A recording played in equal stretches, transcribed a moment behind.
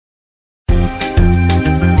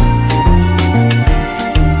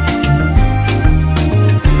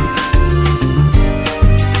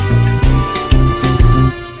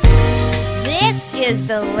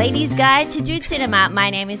the Ladies' Guide to Dude Cinema. My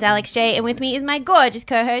name is Alex J, and with me is my gorgeous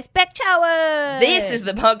co-host, Beck Chower. This is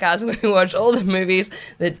the podcast where we watch all the movies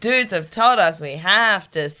that dudes have told us we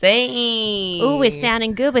have to see. Ooh, we're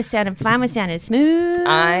sounding good, we're sounding fine, we're sounding smooth,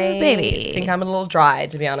 baby. I think I'm a little dry,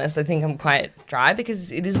 to be honest. I think I'm quite dry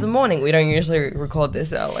because it is the morning. We don't usually record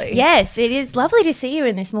this early. Yes, it is lovely to see you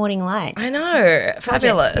in this morning light. I know.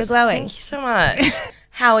 Fabulous. You're glowing. Thank you so much.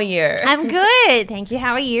 How are you? I'm good. Thank you.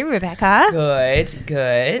 How are you, Rebecca?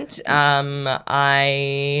 Good.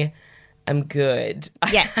 I am good.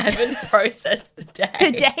 Yes. I haven't processed the day.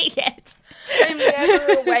 The day yet. I'm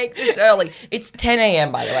never awake this early. It's 10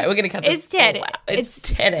 a.m. by the way. We're going to cut this It's 10. all out. It's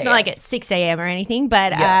 10 a.m. It's not like it's 6 a.m. or anything,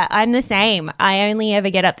 but Yeah. I'm the same. I only ever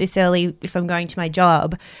get up this early if I'm going to my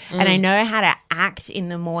job, and I know how to act in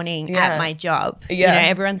the morning at Yeah. my job. Yeah.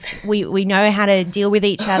 You know, we know how to deal with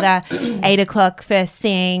each other. 8 o'clock first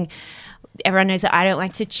thing. Everyone knows that I don't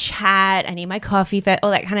like to chat. I need my coffee, all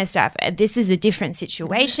that kind of stuff. This is a different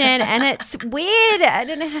situation, and it's weird. I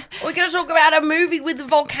don't know. We're going to talk about a movie with the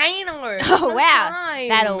volcano. Oh, wow.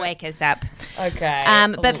 That'll wake us up.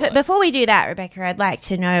 Okay. But before we do that, Rebecca, I'd like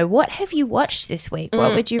to know, what have you watched this week?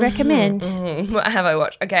 What would you recommend? What have I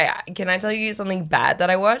watched? Okay, can I tell you something bad that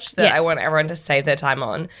I watched that Yes. I want everyone to save their time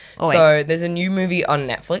on? Always. So there's a new movie on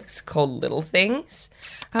Netflix called Little Things.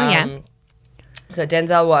 Oh, yeah. It's got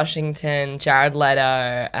Denzel Washington, Jared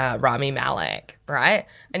Leto, Rami Malek, right?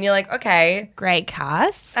 And you're like, okay, Great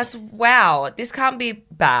cast. that's wow. This can't be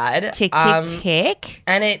bad. Tick, tick, tick.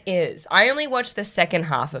 And it is. I only watched the second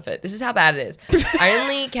half of it. This is how bad it is. I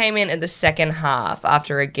only came in at the second half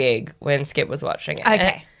after a gig when Skip was watching it.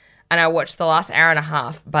 Okay. And I watched the last hour and a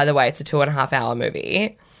half. By the way, it's a 2.5 hour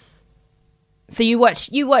movie. So you watched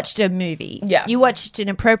a movie. Yeah. You watched an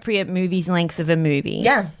appropriate movie's length of a movie.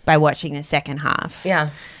 Yeah. By watching the second half.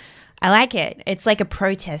 Yeah. I like it. It's like a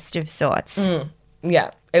protest of sorts.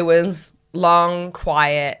 Yeah. It was long,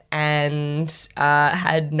 quiet, and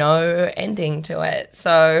had no ending to it.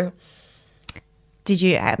 So, Did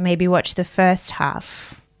you maybe watch the first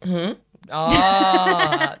half?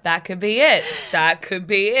 that could be it. That could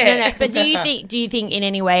be it. No. But do you think in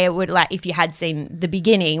any way it would, like, if you had seen the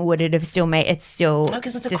beginning, would it have still made it still? No,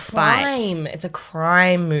 because it's a despite crime. It's a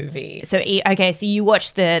crime movie. So so you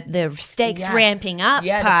watched the stakes Yeah. ramping up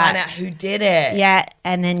Yeah, to part. find out who did it. Yeah,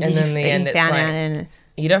 and then did then you in the end, it's found like- out? And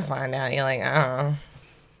You don't find out. You're like, oh.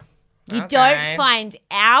 you Okay. don't find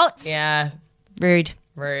out. Yeah. Rude.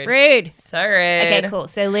 Rude. So rude. Okay, cool.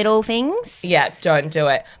 So Little Things. Yeah, don't do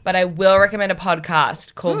it. But I will recommend a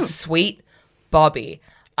podcast called Sweet Bobby.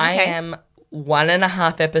 I Okay. am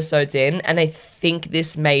 1.5 episodes in, and I think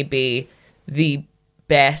this may be the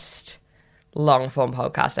best long form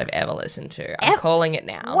podcast I've ever listened to. I'm calling it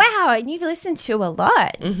now. Wow, and you've listened to a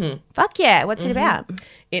lot. Mm-hmm. Fuck yeah. What's it about?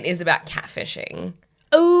 It is about catfishing.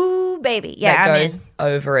 Oh, baby. Yeah, that I'm goes in.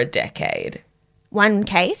 over a decade. One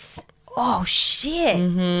case? Oh, shit.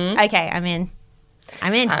 Mm-hmm. Okay, I'm in.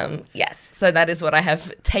 Yes, so that is what I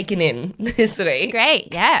have taken in this week. Great,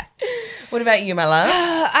 yeah. What about you, my love?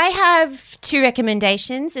 I have 2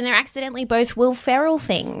 recommendations, and they're accidentally both Will Ferrell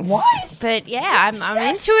things. What? But yeah, I'm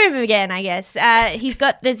into him again, I guess.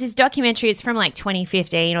 There's this documentary, it's from like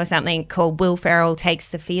 2015 or something, called Will Ferrell Takes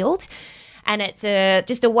the Field. And it's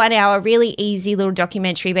just a 1 hour, really easy little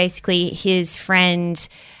documentary. Basically, his friend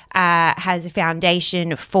has a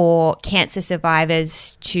foundation for cancer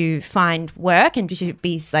survivors to find work and to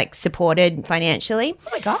be like supported financially. Oh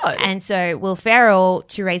my God. And so Will Ferrell,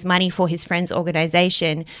 to raise money for his friend's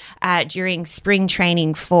organization, during spring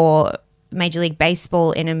training for Major League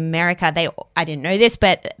Baseball in America, I didn't know this,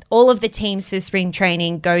 but all of the teams for spring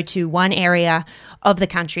training go to one area of the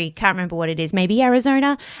country, can't remember what it is, maybe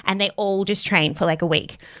Arizona, and they all just train for like a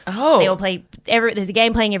week. Oh. They all play, there's a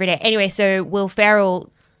game playing every day. Anyway, so Will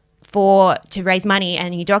Ferrell, to raise money,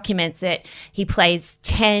 and he documents it, he plays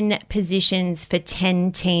 10 positions for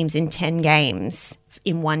 10 teams in 10 games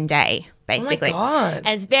in one day, basically. Oh my God. And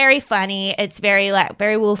it's very funny. It's very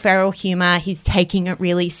Will Ferrell humor. He's taking it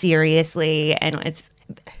really seriously, and it's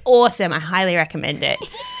awesome. I highly recommend it.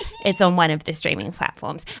 It's on one of the streaming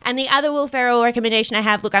platforms. And the other Will Ferrell recommendation I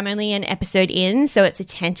have, look, I'm only an episode in, so it's a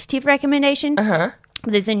tentative recommendation.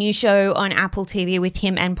 There's a new show on Apple TV with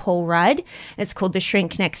him and Paul Rudd. It's called The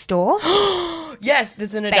Shrink Next Door. Yes,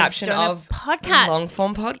 there's an adaptation on a of podcast. long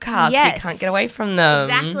form podcasts. Yes. We can't get away from them.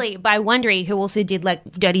 Exactly. By Wondery, who also did like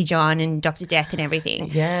Dirty John and Dr. Death and everything.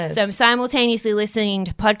 Yes. So I'm simultaneously listening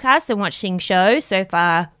to podcasts and watching shows. So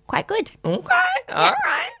far, quite good. Okay. All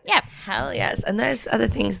right. Yeah. Hell yes. And those are the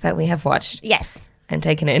things that we have watched. Yes. and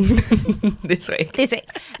taken in this week.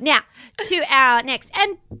 Now, to our next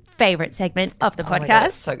and favourite segment of the Oh my podcast. God,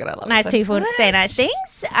 it's so good. I love Nice it so people much. say nice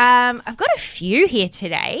things. I've got a few here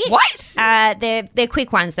today. What? They're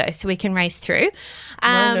quick ones though, so we can race through.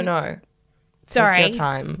 No. Sorry. Take your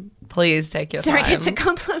time. Please take your Sorry, time. it's a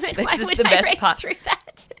compliment. This Why is would the I best race part. through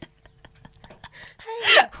that?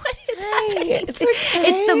 What is happening? It's to- okay.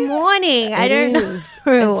 It's the morning. I don't know.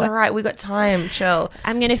 It's all right. We got time. Chill.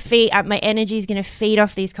 I'm going to feed my energy is going to feed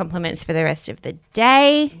off these compliments for the rest of the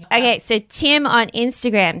day. Okay, so Tim on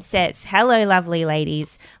Instagram says, "Hello, lovely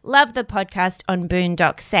ladies. Love the podcast on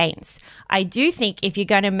Boondock Saints. I do think if you're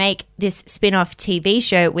going to make this spin-off TV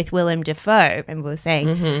show with Willem Dafoe," and we're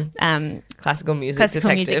saying Classical music classical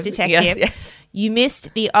detective. music detective, Yes. you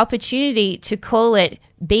missed the opportunity to call it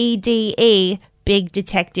BDE, Big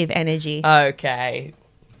Detective Energy. Okay.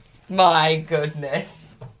 My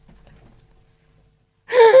goodness.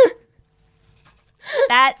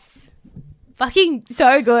 That's fucking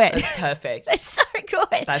so good. That's perfect. It's so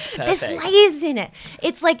good. That's There's perfect. layers in it.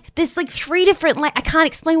 It's like there's like three different. I can't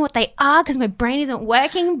explain what they are because my brain isn't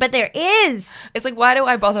working, but there is. It's like, why do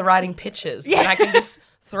I bother writing pitches when I can just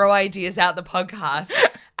throw ideas out the podcast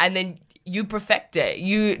and then you perfect it,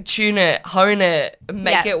 you tune it, hone it,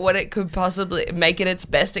 make Yeah. it what it could possibly, make it its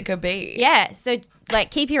best it could be. Yeah. So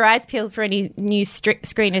like, keep your eyes peeled for any new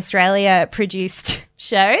Screen Australia produced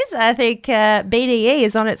shows. I think BDE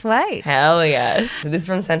is on its way. Hell yes. So this is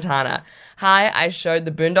from Santana. Hi, I showed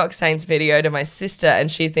the Boondock Saints video to my sister and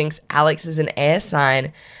she thinks Alex is an air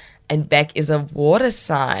sign and Beck is a water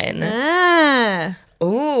sign. Ah.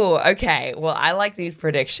 Ooh, okay. Well, I like these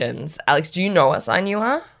predictions. Alex, do you know what sign you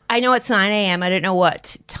are? I know what sign I am. I don't know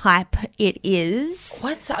what type it is.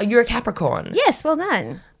 You're a Capricorn. Yes, well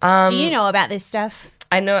done. Do you know about this stuff?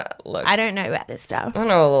 I know. Look, I don't know about this stuff. I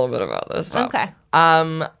know a little bit about this stuff. Okay.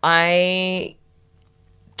 I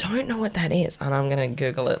don't know what that is, and I'm gonna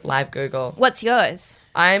Google it. Live Google. What's yours?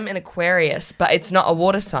 I'm an Aquarius, but it's not a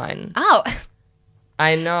water sign. Oh,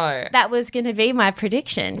 I know. that was going to be my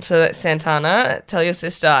prediction. So Santana, tell your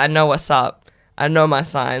sister I know what's up. I know my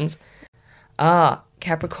signs.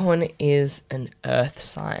 Capricorn is an earth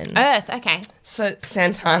sign. Earth, okay. So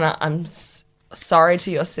Santana, I'm sorry to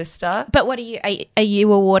your sister. But what are you? Are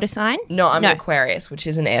you a water sign? No, I'm an Aquarius, which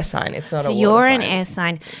is an air sign. It's not So a water you're sign. an air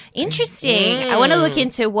sign. Interesting. I want to look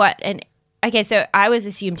into what an. Okay, so I was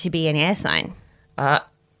assumed to be an air sign.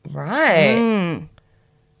 Right.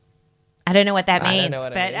 I don't know what that I means, don't know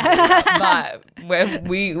what but it means, but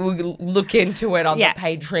we will look into it on Yeah. the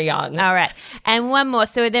Patreon. all right. And one more.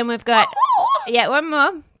 So then we've got one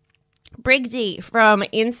more. Brigdy from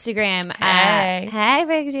Instagram. Hey. Hey,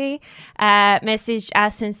 Brigdy. Messaged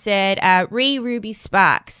us and said, Ruby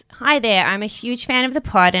Sparks. Hi there. I'm a huge fan of the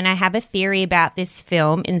pod and I have a theory about this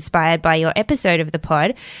film inspired by your episode of the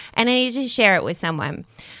pod and I need to share it with someone.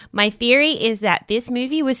 My theory is that this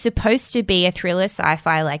movie was supposed to be a thriller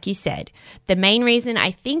sci-fi, like you said. The main reason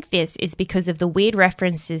I think this is because of the weird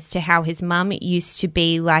references to how his mum used to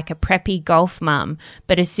be like a preppy golf mum,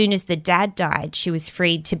 but as soon as the dad died, she was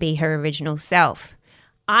freed to be her original self.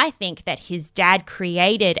 I think that his dad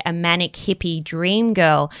created a manic hippie dream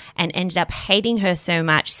girl and ended up hating her so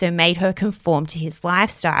much, so made her conform to his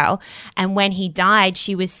lifestyle. And when he died,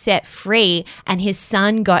 she was set free and his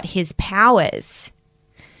son got his powers.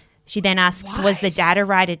 She then asks, was the dad a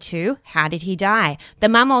writer too? How did he die? The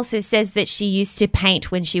mum also says that she used to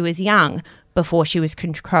paint when she was young, before she was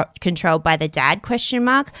controlled by the dad, ?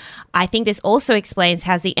 I think this also explains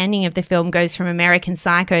how the ending of the film goes from American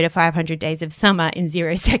Psycho to 500 Days of Summer in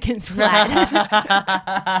 0 seconds flat.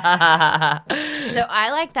 So I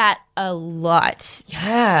like that a lot.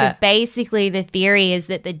 Yeah. So basically the theory is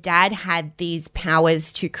that the dad had these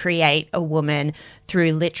powers to create a woman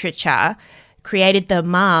through literature, created the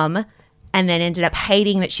mum, and then ended up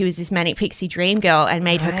hating that she was this manic pixie dream girl and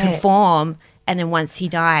made her conform. And then once he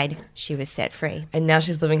died, she was set free. And now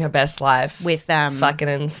she's living her best life With fucking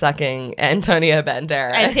and sucking Antonio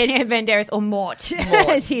Banderas. Antonio Banderas, or Mort,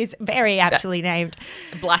 as he's very aptly named.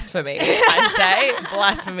 Blasphemy, I'd say.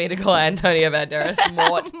 Blasphemy to call Antonio Banderas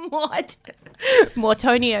Mort. Mort.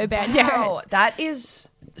 Mortonio Banderas. Wow, that is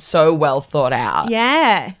so well thought out.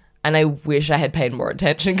 Yeah. And I wish I had paid more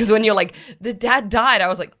attention because when you're like, the dad died, I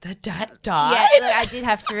was like, the dad died? Yeah, look, I did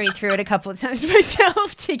have to read through it a couple of times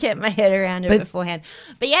myself to get my head around it beforehand.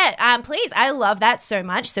 But yeah, please, I love that so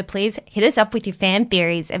much. So please hit us up with your fan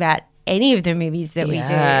theories about any of the movies that we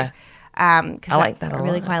do. Yeah. Because I like that a I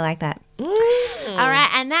really lot. quite like that. All right,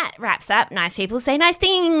 and that wraps up Nice People Say Nice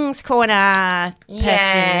Things Corner. Persons.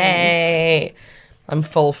 Yay. I'm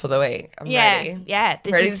full for the week. I'm ready. Yeah.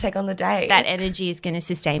 Ready to take on the day. That energy is going to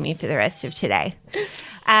sustain me for the rest of today.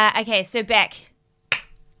 Okay, so Beck,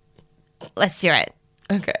 let's do it.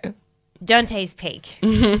 Okay. Dante's Peak.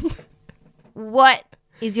 What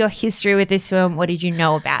is your history with this film? What did you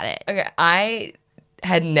know about it? Okay, I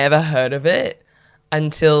had never heard of it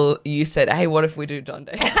until you said, hey, what if we do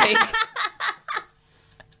Dante's Peak?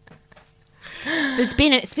 So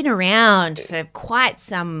it's been around for quite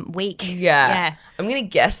some week. Yeah. I'm going to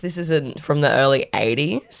guess this isn't from the early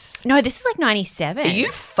 80s. No, this is like 97. Are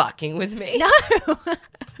you fucking with me? No.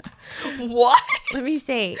 What? Let me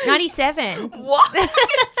see. 97. What?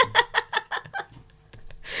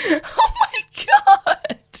 Oh my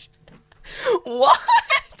God.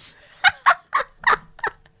 What?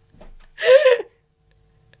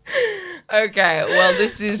 Okay, well,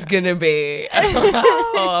 this is going to be...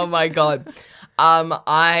 Oh my God.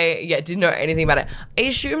 I didn't know anything about it. I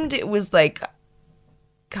assumed it was like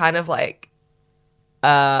kind of like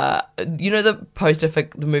you know the poster for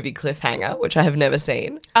the movie Cliffhanger, which I have never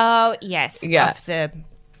seen. Oh, yes. Yeah. Off the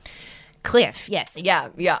cliff, yes.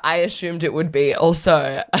 Yeah, I assumed it would be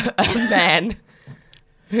also a man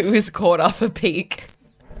who is caught off a peak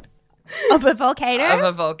Of a volcano? of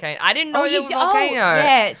a volcano. I didn't know there was a volcano.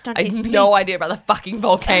 yeah, it's I Dante's had Peak. no idea about the fucking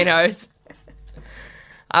volcanoes.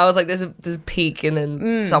 I was like, there's a peak, and then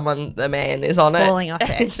the man is on Falling it. off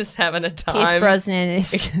it. Just having a time. Pierce Brosnan is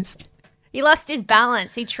just... He lost his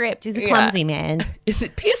balance. He tripped. He's a clumsy man. Is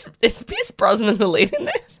Pierce Brosnan the lead in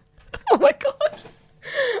this? Oh my God.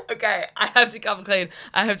 Okay, I have to come clean.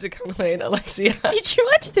 Alexia. Did you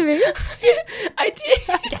watch the movie? I did.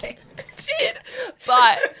 I did.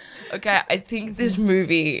 But, okay, I think this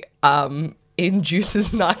movie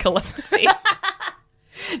induces narcolepsy.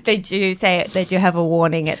 They do have a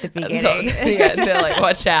warning at the beginning. So, yeah, they're like,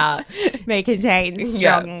 watch out. May contain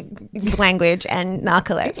strong language and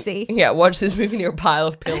narcolepsy. Yeah, watch this movie near a pile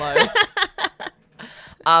of pillows.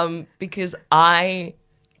 Because I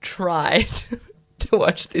tried to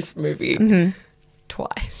watch this movie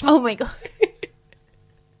twice. Oh my God.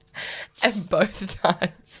 And both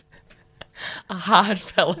times I hard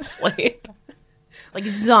fell asleep. Like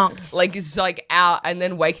zonked. Like it's like out and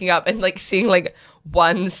then waking up and like seeing like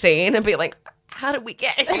one scene and be like, how did we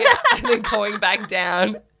get here? And then going back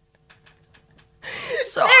down.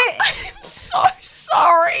 So I'm so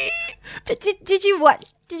sorry. But did you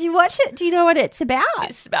watch it? Do you know what it's about?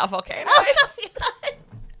 It's about volcanoes. Oh,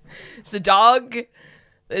 It's a dog.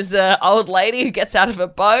 There's an old lady who gets out of a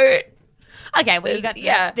boat. okay, well you got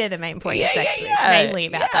they're the main points actually. Yeah. It's mainly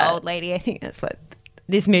about the old lady. I think that's what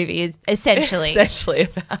this movie is essentially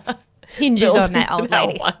about. hinges on that old That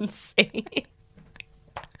lady. one scene.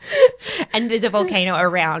 And there's a volcano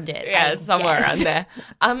around it. Yeah, I somewhere guess. around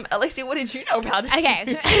there. Alexia, what did you know about this?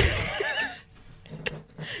 Okay.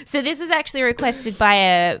 So this is actually requested by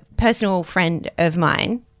a personal friend of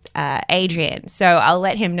mine, Adrian. So I'll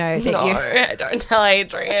let him know that you Don't tell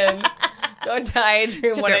Adrian. Don't tell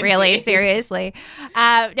Adrian took what it really did. seriously.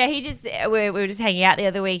 No, we were just hanging out the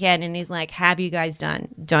other weekend, and he's like, "Have you guys done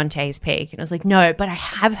Dante's Peak?" And I was like, "No, but I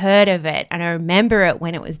have heard of it, and I remember it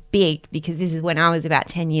when it was big because this is when I was about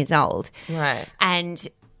 10 years old." Right. And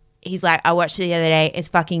he's like, "I watched it the other day. It's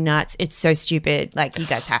fucking nuts. It's so stupid. Like, you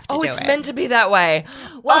guys have to do it." Oh, it's meant to be that way.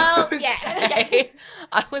 Well, Okay. yeah.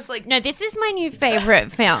 I was like, No, this is my new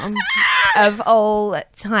favorite film of all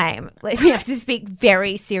time. Like, we have to speak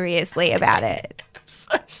very seriously about it.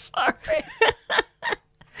 so sorry.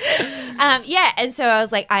 Yeah, and so I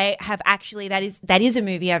was like, I have actually that is a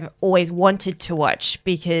movie I've always wanted to watch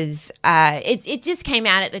because it just came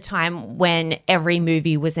out at the time when every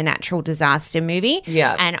movie was a natural disaster movie.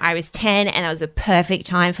 Yeah. And I was 10 and that was a perfect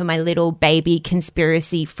time for my little baby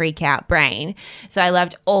conspiracy freak out brain. So I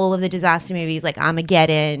loved all of the disaster movies like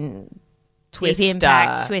Armageddon, Twister. Deep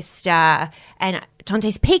Impact, Twister, and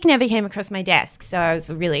Dante's Peak never came across my desk. So I was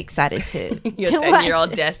really excited to Your to 10-year-old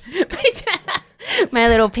watch desk. my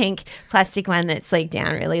little pink plastic one that's like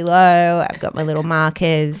down really low. I've got my little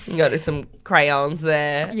markers. You got some crayons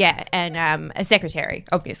there. Yeah, and a secretary,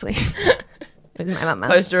 obviously. It was my mum.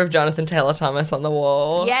 Poster of Jonathan Taylor Thomas on the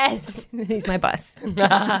wall. Yes, he's my boss. All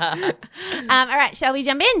right, shall we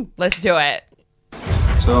jump in? Let's do it.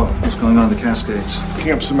 So, what's going on in the Cascades?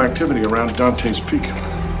 Picking up some activity around Dante's Peak.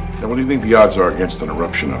 Now, what do you think the odds are against an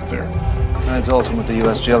eruption up there? Guy Dalton with the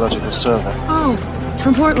U.S. Geological Survey. Oh,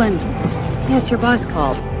 from Portland. Yes, your boss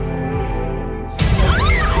called.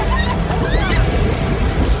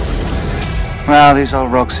 Well, these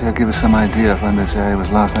old rocks here give us some idea of when this area was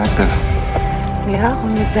last active. Yeah?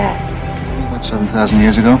 When was that? About 7,000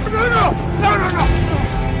 years ago.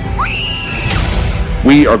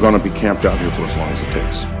 We are going to be camped out here for as long as it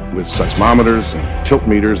takes, with seismometers and tilt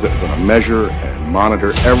meters that are going to measure and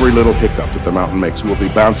monitor every little hiccup that the mountain makes. We'll be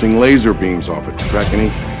bouncing laser beams off it to track any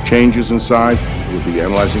changes in size. We'll be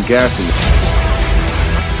analyzing gas in the...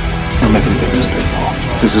 You're making a big mistake, Paul.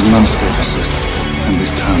 This is an unstable system, and this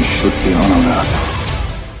town should be on alert.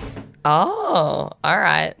 Oh, all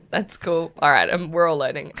right. That's cool. All right, we're all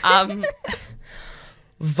learning.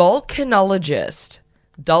 Volcanologist.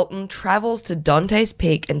 Dalton travels to Dante's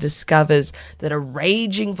Peak and discovers that a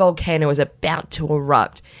raging volcano is about to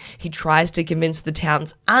erupt. He tries to convince the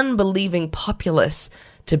town's unbelieving populace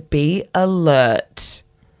to be alert.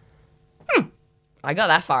 I got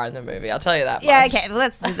that far in the movie, I'll tell you that Yeah, much. okay, well,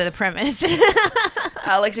 that's the premise.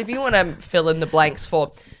 Alex, if you want to fill in the blanks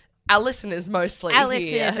for our listeners mostly Our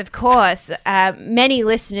here. listeners, of course, many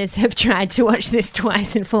listeners have tried to watch this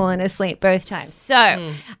twice and fallen asleep both times.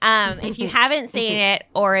 So if you haven't seen it,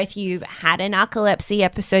 or if you've had a narcolepsy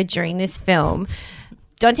episode during this film,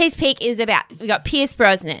 Dante's Peak is about, we got Pierce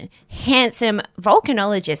Brosnan, handsome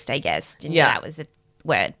volcanologist, I guess. Didn't know that was the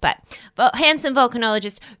word, but handsome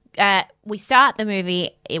volcanologist. We start the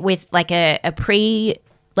movie with like a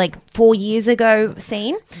 4 years ago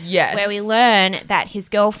scene. Yes. Where we learn that his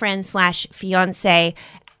girlfriend / fiance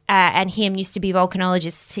and him used to be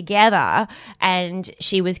volcanologists together, and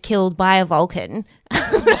she was killed by a Vulcan.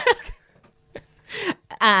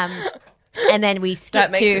 And then we skip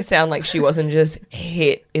That makes it sound like she wasn't just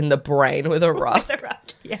hit in the brain with a rock.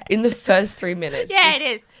 Yeah. In the first 3 minutes. Yeah, it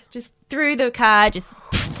is. Just through the car, just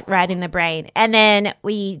right in the brain. And then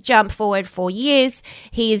we jump forward 4 years.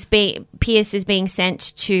 Pierce is being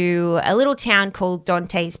sent to a little town called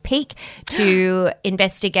Dante's Peak to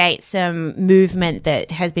investigate some movement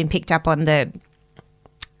that has been picked up on the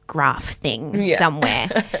graph thing somewhere.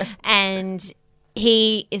 And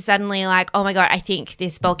he is suddenly like, oh my God, I think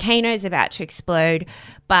this volcano is about to explode.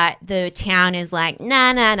 But the town is like, nah,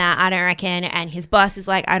 I don't reckon. And his boss is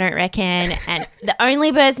like, I don't reckon. And the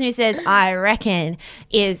only person who says, I reckon,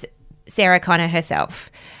 is Sarah Connor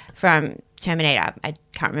herself from Terminator. I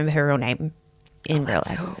can't remember her real name in real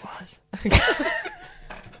life. Who it was.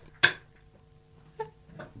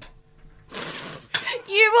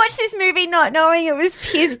 You watched this movie not knowing it was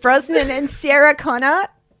Pierce Brosnan and Sarah Connor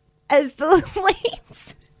as the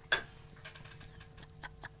leads.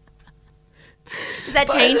 Does that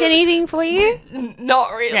change anything for you?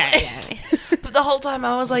 Not really. Yeah. But the whole time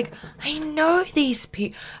I was like, I know these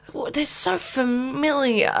people. They're so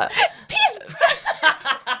familiar. It's Pierce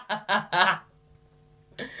Brosnan.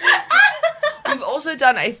 We've also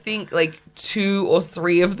done, I think, like 2 or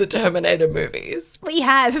 3 of the Terminator movies. We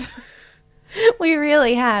have. We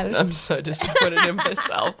really have. I'm so disappointed in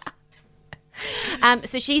myself.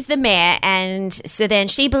 So she's the mayor, and so then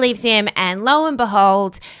she believes him, and lo and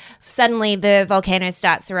behold, suddenly the volcano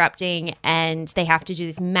starts erupting, and they have to do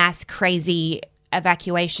this mass crazy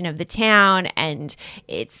evacuation of the town, and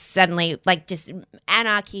it's suddenly like just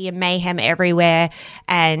anarchy and mayhem everywhere,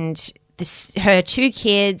 and her 2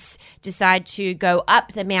 kids decide to go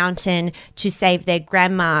up the mountain to save their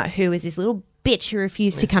grandma, who is this little bitch who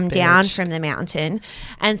refused to come down from the mountain.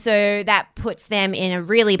 And so that puts them in a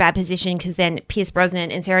really bad position, because then Pierce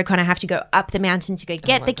Brosnan and Sarah Connor have to go up the mountain to go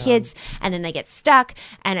get the kids, and then they get stuck,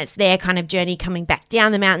 and it's their kind of journey coming back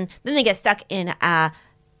down the mountain. Then they get stuck in a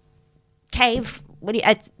cave.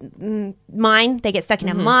 Mine. They get stuck in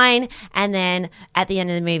a mine, and then at the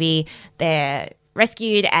end of the movie, they're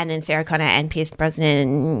rescued, and then Sarah Connor and Pierce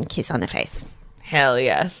Brosnan kiss on the face. Hell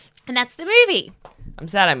yes. And that's the movie. I'm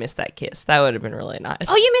sad I missed that kiss. That would have been really nice.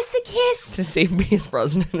 Oh, you missed the kiss? To see Pierce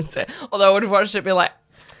Brosnan and say, although I would have watched it and be like,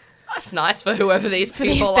 that's nice for whoever these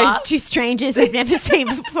people are. Those 2 strangers I've never seen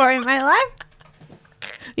before in my life.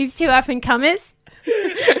 These 2 up and comers.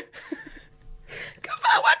 I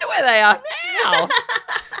wonder where they are now.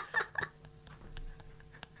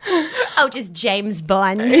 Oh, just James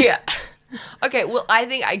Bond. Yeah. Okay, well, I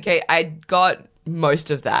think I got most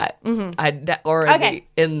of that. Mm-hmm. I'd already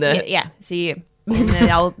in the Yeah, so you in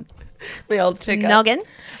the old the old ticker. noggin.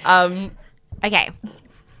 Okay.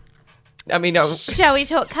 I mean, no. Shall we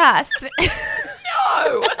talk cast?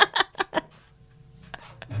 No.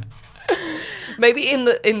 Maybe in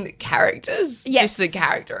the characters. Yes. Just a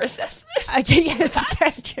character assessment. Okay, yes, a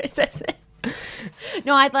character assessment.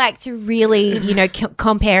 No, I'd like to really,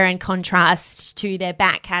 compare and contrast to their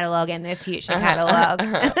back catalogue and their future catalogue.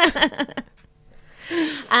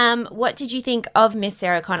 What did you think of Miss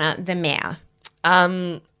Sarah Connor, the mayor?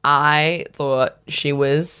 I thought she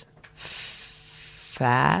was fab.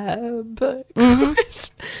 Mm-hmm.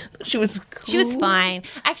 She was cool. She was fine.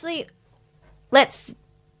 Actually, let's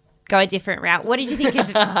go a different route. What did you think of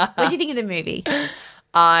the movie?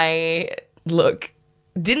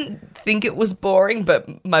 didn't think it was boring,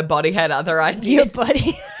 but my body had other ideas. Your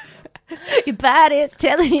body. Your body is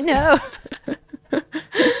telling you no.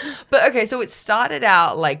 But okay, so it started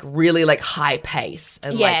out like really like high pace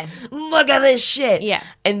and like, look at this shit. Yeah.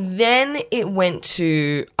 And then it went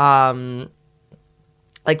to like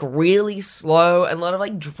really slow and a lot of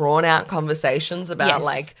like drawn out conversations about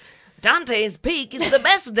like Dante's Peak is the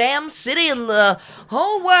best damn city in the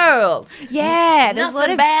whole world. Yeah, there's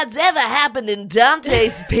Nothing bad's ever happened in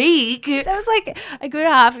Dante's Peak. That was like a good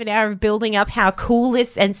half an hour of building up how cool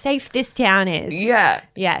this and safe this town is. Yeah.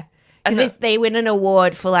 Yeah. Because they win an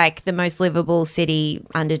award for like the most livable city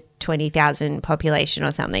under 20,000 population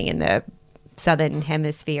or something in the Southern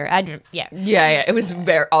Hemisphere. Yeah. It was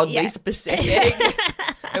very oddly specific.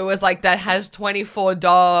 It was like that has 24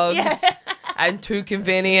 dogs and 2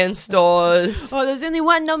 convenience stores. Oh, there's only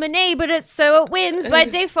one nominee, but it wins by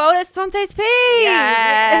default. It's Dante's Peak.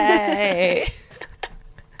 Yay.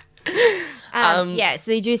 So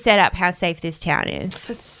they do set up how safe this town is.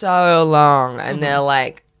 For so long. And they're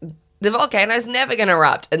like, the volcano's never going to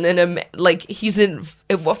erupt. And then, like, he's a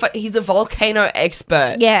volcano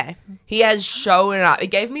expert. Yeah. He has shown up. It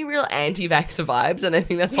gave me real anti-vaxxer vibes, and I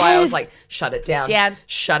think that's why I was like, shut it down.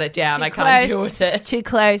 Shut it down. I can't deal with it. It's too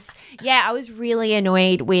close. Yeah, I was really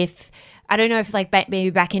annoyed with, I don't know if, like, maybe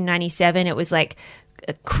back in 97, it was, like,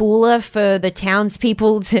 cooler for the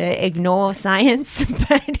townspeople to ignore science, but...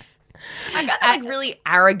 I found that, like, really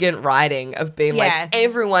arrogant writing of being like,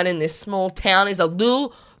 everyone in this small town is a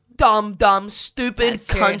little... dumb, stupid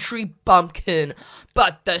country bumpkin.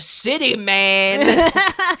 But the city man,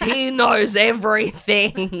 he knows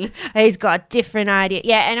everything. He's got different ideas.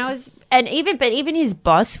 Yeah, and even his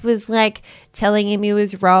boss was like telling him he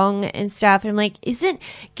was wrong and stuff. And I'm like,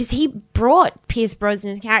 because he brought Pierce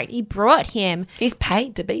Brosnan's character, he brought him. He's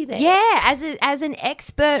paid to be there. Yeah, as an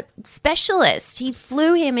expert specialist. He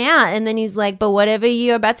flew him out and then he's like, but whatever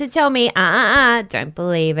you're about to tell me, don't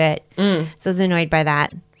believe it. So I was annoyed by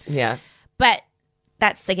that. Yeah. But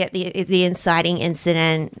that's the inciting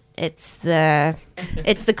incident. It's the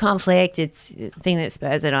conflict. It's the thing that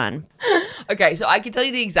spurs it on. Okay, so I can tell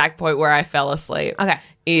you the exact point where I fell asleep. Okay.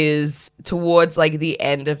 Is towards like the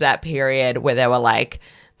end of that period where they're like,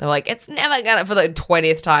 it's never gonna, for the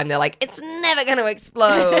 20th time, they're like, it's never gonna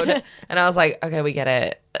explode. And I was like, okay, we get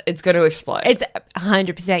it. It's gonna explode. It's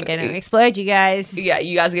 100% gonna explode, you guys. Yeah,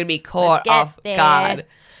 you guys are gonna be caught off guard.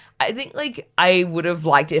 I think, like, I would have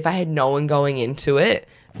liked it if I had known going into it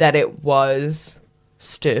that it was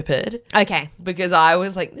stupid. Okay. Because I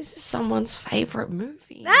was like, this is someone's favorite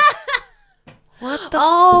movie. What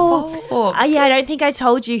the fuck? Yeah, I don't think I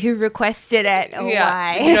told you who requested it or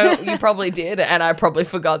why. You know, you probably did, and I probably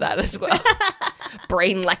forgot that as well.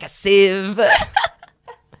 Brain like a sieve.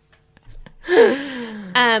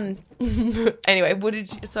 Anyway,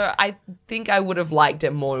 so I think I would have liked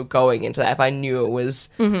it more going into that if I knew it was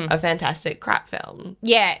a fantastic crap film.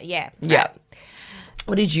 Yeah. Yeah.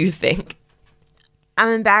 What did you think? I'm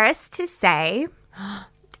embarrassed to say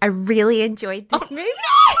I really enjoyed this movie.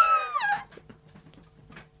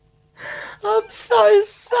 I'm so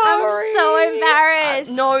sorry. I'm so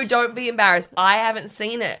embarrassed. No, don't be embarrassed. I haven't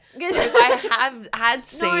seen it. So if I had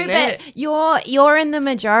seen it. You're in the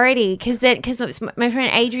majority because my friend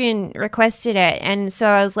Adrian requested it. And so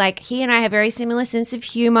I was like, he and I have very similar sense of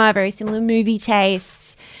humor, very similar movie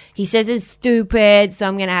tastes. He says it's stupid, so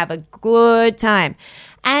I'm going to have a good time.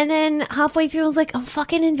 And then halfway through, I was like, I'm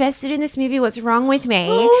fucking invested in this movie. What's wrong with me?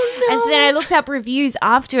 Oh, no. And so then I looked up reviews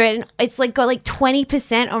after it, and it's like got like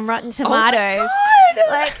 20% on Rotten Tomatoes. Oh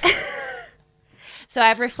my God. So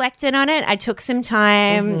I've reflected on it. I took some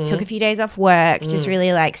time, took a few days off work, just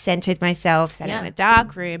really like centered myself, sat in a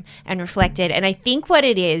dark room and reflected. And I think what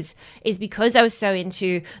it is because I was so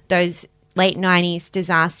into those late 90s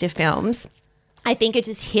disaster films, I think it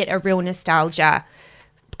just hit a real nostalgia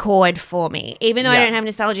chord for me. Even though I don't have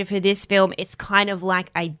nostalgia for this film, it's kind of like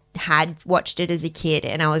I had watched it as a kid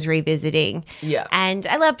and I was revisiting. Yeah. And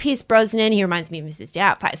I love Pierce Brosnan. He reminds me of Mrs.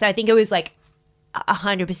 Doubtfire. So I think it was like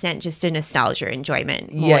 100% just a nostalgia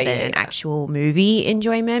enjoyment more than an actual movie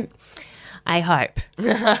enjoyment. I hope.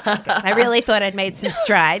 Because I really thought I'd made some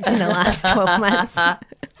strides in the last 12 months.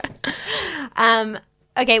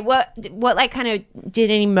 Okay, what like kind of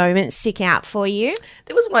did any moments stick out for you?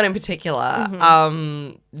 There was one in particular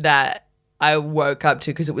that I woke up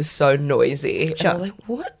to because it was so noisy. And I was like,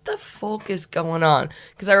 what the fuck is going on?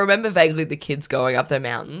 Because I remember vaguely the kids going up the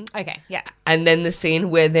mountain. Okay, yeah. And then the scene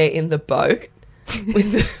where they're in the boat.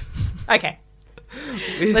 Okay.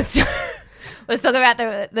 Let's talk about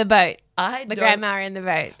the boat. The grandma in the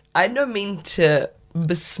boat. I don't mean to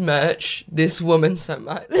besmirch this woman so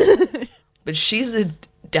much, but she's a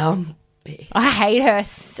dumb bitch. I hate her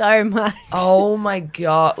so much. Oh my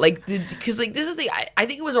God. Like, because, like, this is I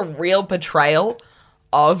think it was a real portrayal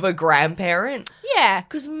of a grandparent. Yeah.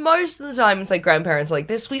 Because most of the time it's like grandparents, like,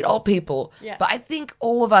 they're sweet old people. Yeah. But I think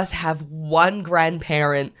all of us have one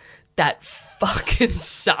grandparent that fucking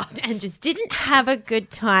sucks. And just didn't have a good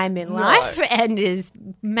time in life and is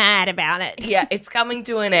mad about it. Yeah, it's coming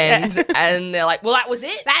to an end. And they're like, well, that was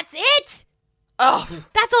it? That's it. Oh,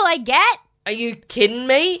 That's all I get. are you kidding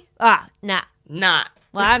me? Oh, nah. Nah.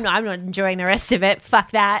 Well, I'm not enjoying the rest of it.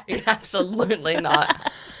 Fuck that. Absolutely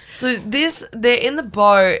not. So they're in the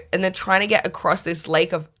boat and they're trying to get across this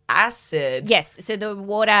lake of acid. Yes. So the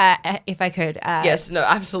water, if I could. Yes, no,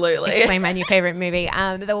 absolutely. Explain my new favorite movie.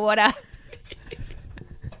 The water.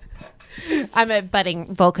 I'm a budding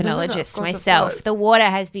volcanologist of myself. course. The water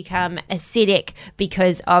has become acidic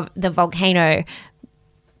because of the volcano.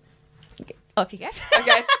 Off you go.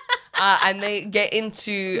 Okay. And they get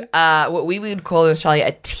into what we would call in Australia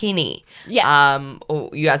a tinny. Yeah. Or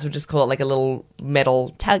you guys would just call it like a little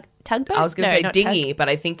metal. Tugboat? I was going to say not dinghy, tug. but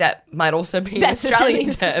I think that might also be an That's Australian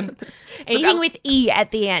Australian. term. Anything with E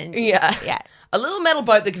at the end. Yeah. Yeah. A little metal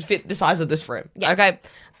boat that could fit the size of this room. Yeah. Okay.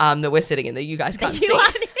 That we're sitting in that you guys can't see. You are-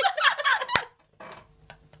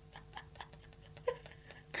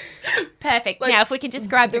 Perfect. Now, if we can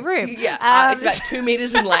describe the room. Yeah. It's about 2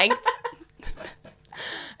 meters in length.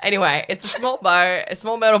 Anyway, it's a small boat, a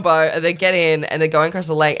small metal boat, and they get in and they're going across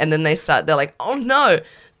the lake, and then they're like, oh no,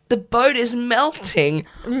 the boat is melting.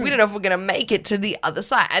 We don't know if we're going to make it to the other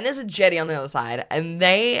side. And there's a jetty on the other side. And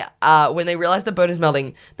they, when they realize the boat is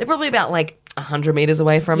melting, they're probably about like 100 meters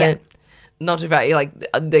away from Yeah. it. Not too far. Like,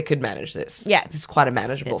 they could manage this. Yeah. This is quite a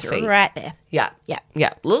manageable It's feat. right there. Yeah. Yeah.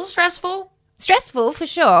 Yeah. A little stressful. Stressful for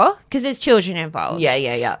sure, because there's children involved.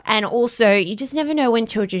 Yeah. And also, you just never know when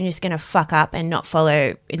children are just going to fuck up and not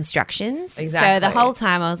follow instructions. Exactly. So the whole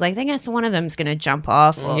time I was like, I guess one of them's going to jump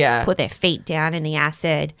off or Yeah. put their feet down in the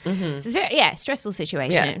acid. So it's very, stressful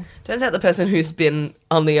situation. Yeah. Turns out the person who's been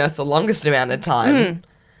on the earth the longest amount of time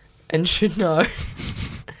and should know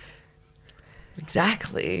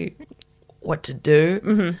exactly what to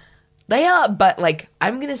do. They are, but like,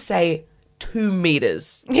 I'm going to say 2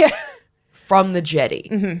 meters Yeah. from the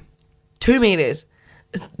jetty. 2 meters.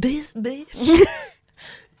 This bitch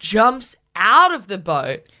jumps out of the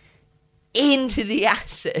boat into the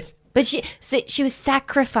acid. But she was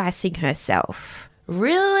sacrificing herself.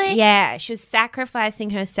 Really? Yeah, she was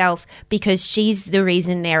sacrificing herself because she's the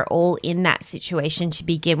reason they're all in that situation to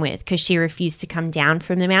begin with, because she refused to come down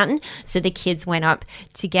from the mountain. So the kids went up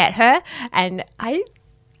to get her. And I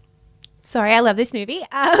love this movie.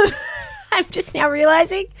 I'm just now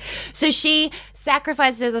realizing. So she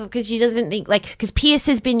sacrifices herself because she doesn't think, like, because Pierce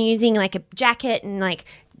has been using like a jacket and like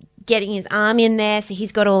getting his arm in there. So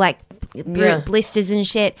he's got all like blisters and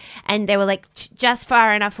shit. And they were like just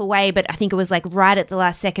far enough away. But I think it was like right at the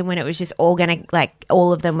last second when it was just all going to, like,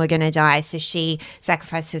 all of them were going to die. So she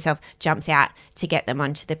sacrificed herself, jumps out to get them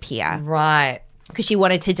onto the pier Right. because she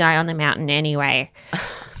wanted to die on the mountain anyway.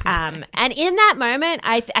 And in that moment,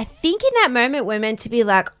 I think in that moment we're meant to be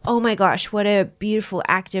like, oh my gosh, what a beautiful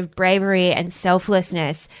act of bravery and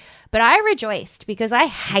selflessness. But I rejoiced because I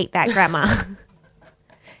hate that grandma.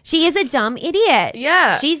 She is a dumb idiot.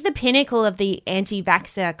 Yeah. She's the pinnacle of the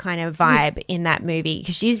anti-vaxxer kind of vibe in that movie,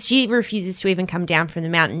 because she refuses to even come down from the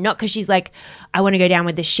mountain. Not because she's like, I want to go down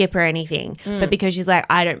with the ship or anything, but because she's like,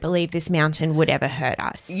 I don't believe this mountain would ever hurt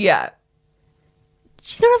us. Yeah.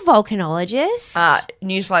 She's not a volcanologist.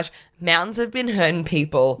 Newsflash, mountains have been hurting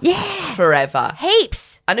people forever.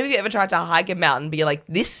 Heaps. I know if you ever tried to hike a mountain, be like,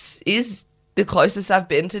 this is the closest I've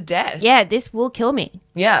been to death. Yeah, this will kill me.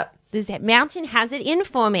 Yeah. This mountain has it in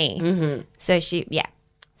for me. Mm-hmm. So So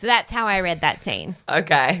that's how I read that scene.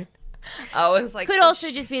 Okay. I was like, Could also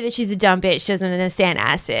just be that she's a dumb bitch, doesn't understand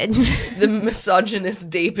acid. the misogynist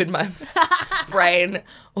deep in my brain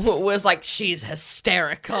was like, she's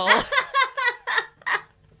hysterical.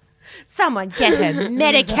 Someone get her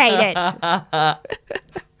medicated.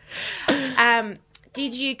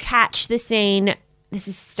 Did you catch the scene? This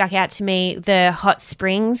has stuck out to me. The hot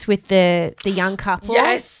springs with the young couple.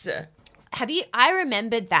 Yes. Have you? I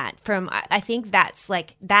remembered that from. I think that's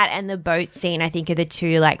like that and the boat scene. I think are the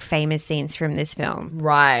two like famous scenes from this film.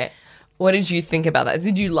 Right. What did you think about that?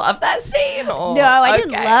 Did you love that scene? Or? No, I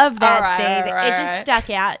didn't love that All right, scene. all right, It just stuck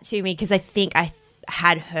out to me because I think I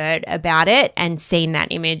had heard about it and seen that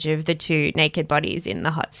image of the two naked bodies in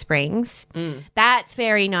the hot springs. That's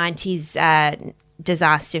very 90s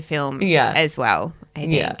disaster film Yeah. as well, I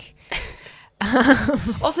think. Yeah.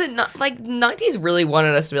 Also, like 90s really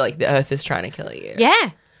wanted us to be like the Earth is trying to kill you.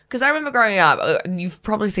 Yeah. Because I remember growing up, you've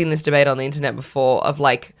probably seen this debate on the internet before of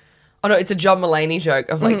like, oh no, it's a John Mulaney joke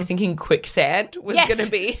of like thinking quicksand was Yes. going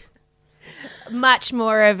to be. Much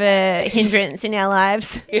more of a hindrance in our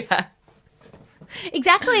lives. Yeah.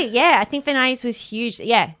 Exactly. Yeah. I think the 90s was huge.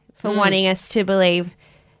 Yeah. For wanting us to believe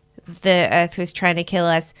the Earth was trying to kill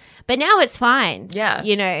us. But now it's fine. Yeah.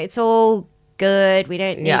 You know, it's all good. We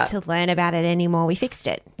don't need Yeah. to learn about it anymore. We fixed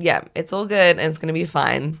it. Yeah, it's all good and it's going to be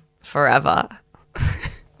fine forever.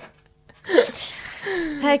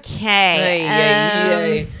 Okay.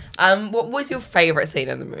 Yay. What was your favorite scene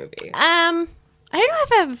in the movie? I don't know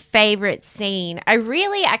if I have a favorite scene. I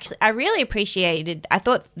really appreciated. I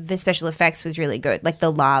thought the special effects was really good. Like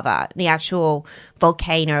the lava, the actual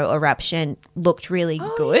volcano eruption looked really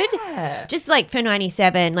good. Yeah. Just like for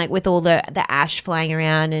 97, like with all the ash flying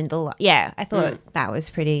around and I thought that was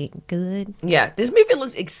pretty good. Yeah, this movie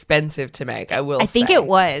looked expensive to make, I will I think say. it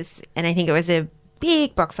was, and I think it was a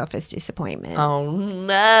big box office disappointment. Oh,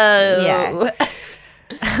 no. Yeah.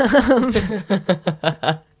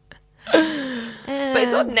 But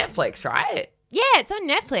it's on Netflix, right? Yeah, it's on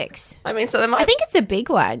Netflix. I mean, so they might... I think it's a big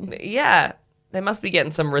one. Yeah. They must be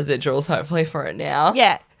getting some residuals, hopefully, for it now.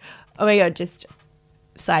 Yeah. Oh my God, just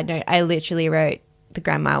side note, I literally wrote the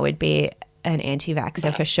grandma would be an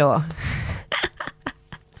anti-vaxxer for sure.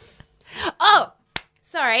 Oh,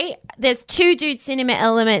 sorry. There's two dude cinema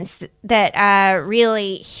elements that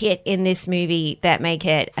really hit in this movie that make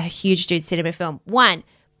it a huge dude cinema film. One,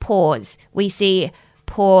 pause. We see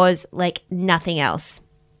pause like nothing else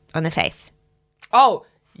on the face. Oh,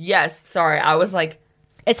 yes. Sorry. I was like...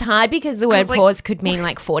 It's hard because the word was like- pause could mean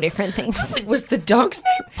like 4 different things. Was the dog's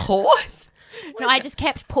name Pause? No, I just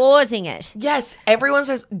kept pausing it. Yes. Everyone's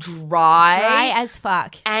face dry. Dry as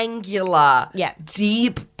fuck. Angular. Yeah.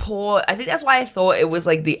 Deep pause. I think that's why I thought it was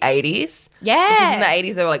like the 80s. Yeah. Because in the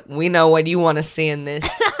 80s, they were like, we know what you want to see in this.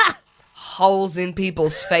 Holes in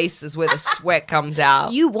people's faces where the sweat comes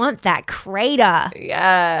out. You want that crater.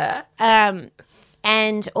 Yeah.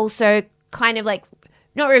 And also kind of like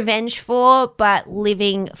not revenge for, but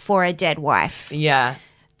living for a dead wife. Yeah.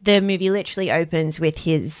 The movie literally opens with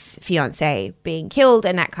his fiance being killed,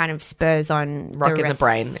 and that kind of spurs on Rock in the rest,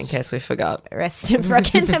 brain, in case we forgot. rest of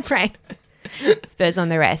rock in the brain. Spurs on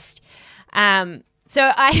the rest.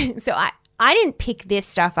 So I didn't pick this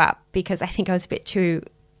stuff up because I think I was a bit too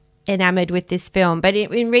enamored with this film, but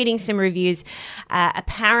in reading some reviews,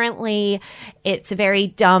 apparently it's a very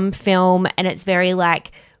dumb film, and it's very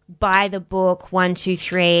like by the book 1, 2,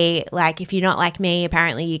 3. Like if you're not like me,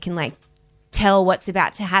 apparently you can like tell what's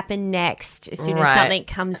about to happen next as soon as Right. something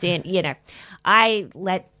comes in. You know, I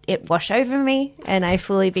let it wash over me and I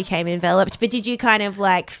fully became enveloped. But did you kind of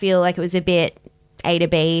like feel like it was a bit A to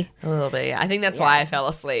B? A little bit, yeah. I think that's why I fell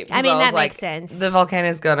asleep. I 'Cause mean, was that like, makes sense. The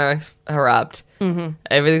volcano's going to erupt. Mm-hmm.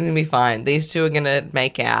 Everything's going to be fine. These two are going to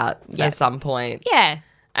make out at some point. Yeah.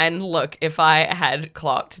 And look, if I had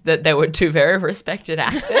clocked that they were two very respected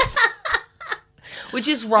actors, which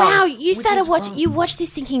is wrong. Wow, you Which started is watching. wrong. You watched this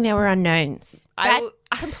thinking they were unknowns. That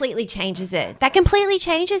completely changes it. That completely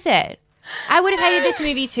changes it. I would have hated this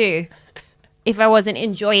movie too if I wasn't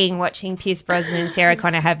enjoying watching Pierce Brosnan and Sarah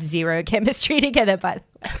Connor have zero chemistry together. But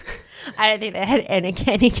I don't think they had any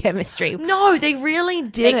chemistry. No, they really They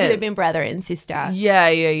did could have it. been brother and sister. Yeah.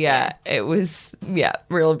 It was,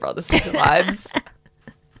 real brother sister vibes.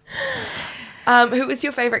 Who was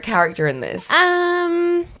your favorite character in this?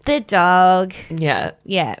 The dog. Yeah.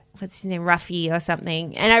 Yeah, what's his name, Ruffy or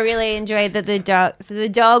something. And I really enjoyed that the dog. So the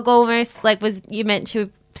dog almost like was you meant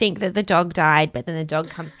to think that the dog died, but then the dog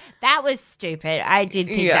comes. That was stupid. I did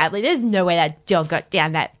think Yeah. that. Like, there's no way that dog got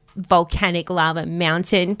down that volcanic lava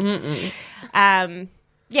mountain.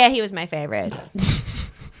 Yeah, he was my favorite.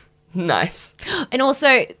 Nice. And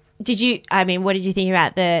also, what did you think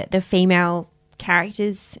about the female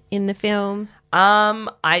characters in the film?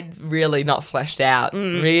 I really not fleshed out.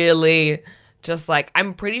 Really, just like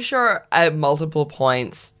I'm pretty sure at multiple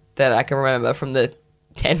points that I can remember from the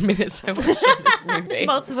 10 minutes I watched of this movie.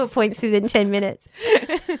 Multiple points within 10 minutes.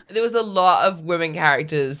 There was a lot of women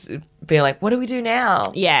characters being like, "What do we do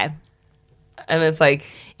now?" Yeah. And it's like,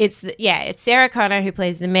 It's Sarah Connor who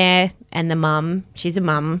plays the mayor and the mum. She's a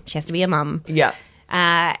mum. She has to be a mum. yeah,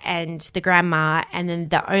 And the grandma, and then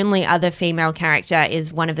the only other female character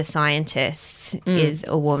is one of the scientists is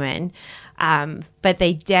a woman. But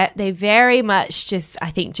they very much just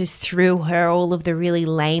threw her all of the really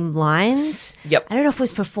lame lines. Yep. I don't know if it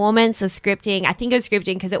was performance or scripting. I think it was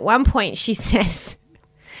scripting because at one point she says,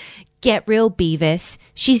 "Get real, Beavis.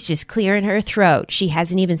 She's just clearing her throat. She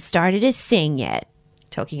hasn't even started to sing yet."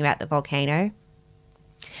 talking about the volcano.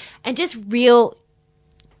 And just real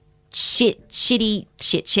shit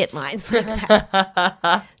lines like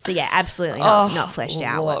that. So yeah, absolutely not fleshed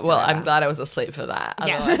out whatsoever. Well, I'm glad I was asleep for that.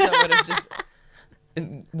 Yeah. Otherwise, I would have just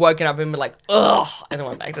woken up and been like, ugh, and then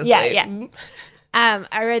went back to sleep. Yeah.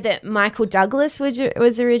 I read that Michael Douglas was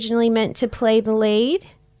originally meant to play the lead.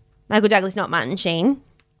 Michael Douglas, not Martin Sheen.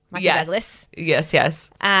 Michael Douglas. Yes.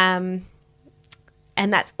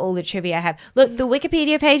 And that's all the trivia I have. Look, the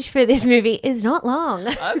Wikipedia page for this movie is not long.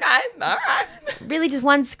 Okay, all right. Really just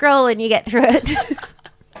one scroll and you get through it.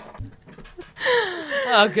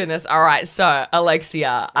 Oh, goodness. All right. So,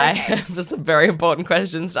 Alexia, I have some very important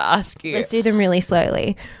questions to ask you. Let's do them really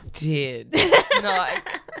slowly. Did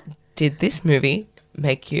this movie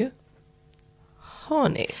make you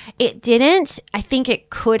horny? It didn't. I think it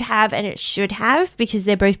could have and it should have because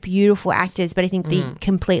they're both beautiful actors, but I think the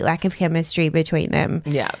complete lack of chemistry between them,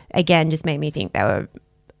 again, just made me think they were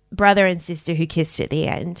brother and sister who kissed at the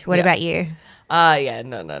end. What about you? No.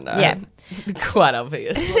 Yeah. Quite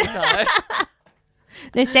obvious. No.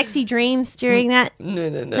 No sexy dreams during that?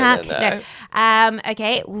 No.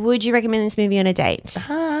 Okay. Would you recommend this movie on a date?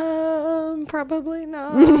 Probably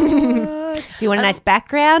not. If you want a nice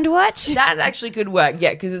background watch? That actually could work,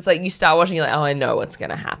 yeah, because it's like you start watching, you're like, oh, I know what's going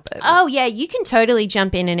to happen. Oh, yeah, you can totally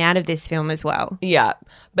jump in and out of this film as well. Yeah,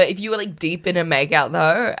 but if you were like deep in a makeout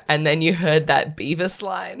though, and then you heard that Beavis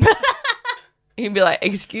line, you'd be like,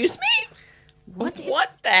 excuse me? What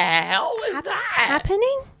the hell is that?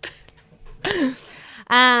 Happening?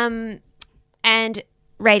 And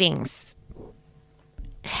ratings.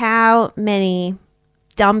 How many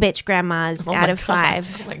dumb bitch grandmas out of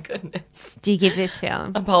 5 Oh my goodness. do you give this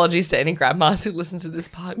film? Apologies to any grandmas who listen to this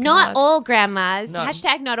podcast. Not all grandmas. No.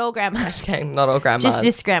 Hashtag not all grandmas. Okay, not all grandmas. Just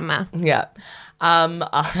this grandma. Yeah.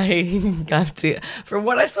 I have to, from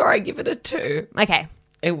what I saw, I give it a 2. Okay.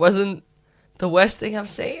 It wasn't the worst thing I've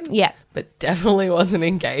seen. Yeah. But definitely wasn't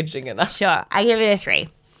engaging enough. Sure. I give it a 3.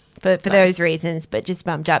 For those reasons, but just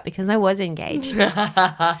bumped up because I was engaged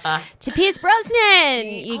to Pierce Brosnan.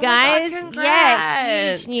 You guys, my God,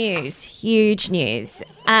 congrats. Huge news.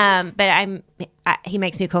 But he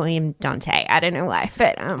makes me call him Dante. I don't know why,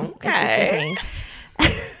 but it's just a thing.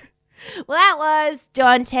 Well, that was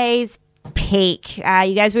Dante's Peak. You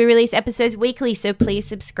guys, we release episodes weekly, so please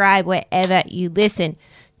subscribe wherever you listen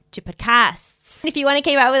to podcasts. If you want to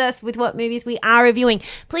keep up with us with what movies we are reviewing,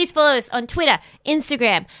 please follow us on Twitter,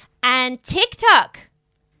 Instagram, and TikTok.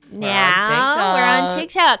 We're on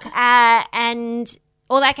TikTok. And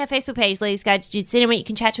or like our Facebook page, Ladies Guide to Dude Cinema. You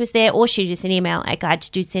can chat to us there or shoot us an email at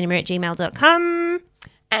guidetodudecinema@gmail.com.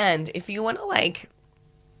 And if you want to, like,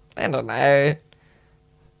 I don't know,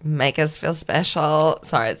 make us feel special.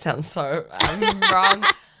 Sorry, it sounds so wrong.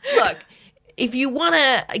 Look, if you want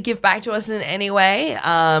to give back to us in any way,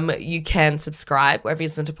 you can subscribe wherever you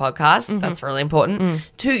listen to podcasts. That's really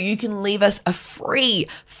important. 2, you can leave us a free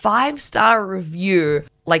 5-star review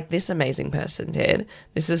like this amazing person did.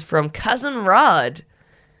 This is from Cousin Rod.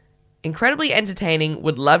 Incredibly entertaining.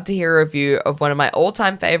 Would love to hear a review of one of my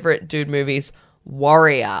all-time favorite dude movies,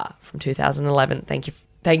 Warrior, from 2011. Thank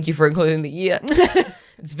you for including the year.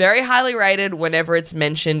 It's very highly rated whenever it's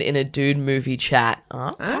mentioned in a dude movie chat.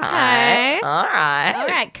 Okay. All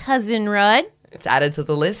right, Cousin Rod. It's added to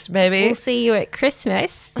the list, baby. We'll see you at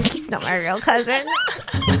Christmas. He's not my real cousin.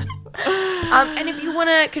 And if you want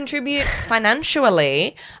to contribute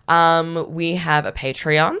financially, we have a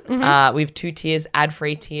Patreon. We have 2 tiers,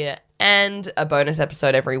 ad-free tier and a bonus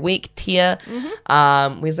episode every week tier. We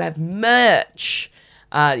also have merch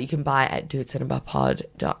you can buy at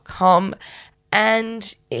dudecinepapod.com.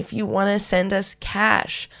 And if you want to send us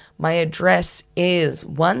cash, my address is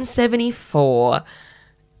 174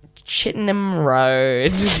 Chittenham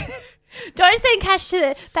Road. Don't send cash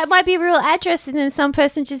to that might be a real address and then some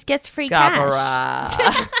person just gets free cash. All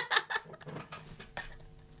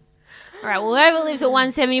right, well, whoever lives at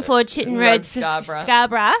 174 Chitten Road,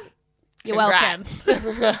 Scarborough, you're welcome.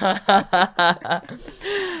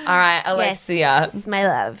 All right, Alexia. Yes, my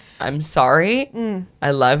love. I'm sorry.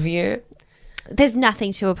 I love you. There's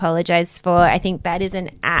nothing to apologize for. I think that is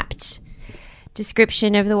an apt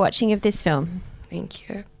description of the watching of this film. Thank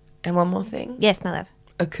you. And one more thing. Yes, my love.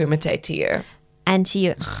 Akumite to you. And to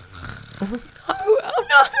you. Oh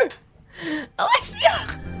no.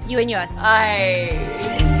 Alexia. You and yours. I.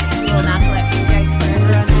 You will not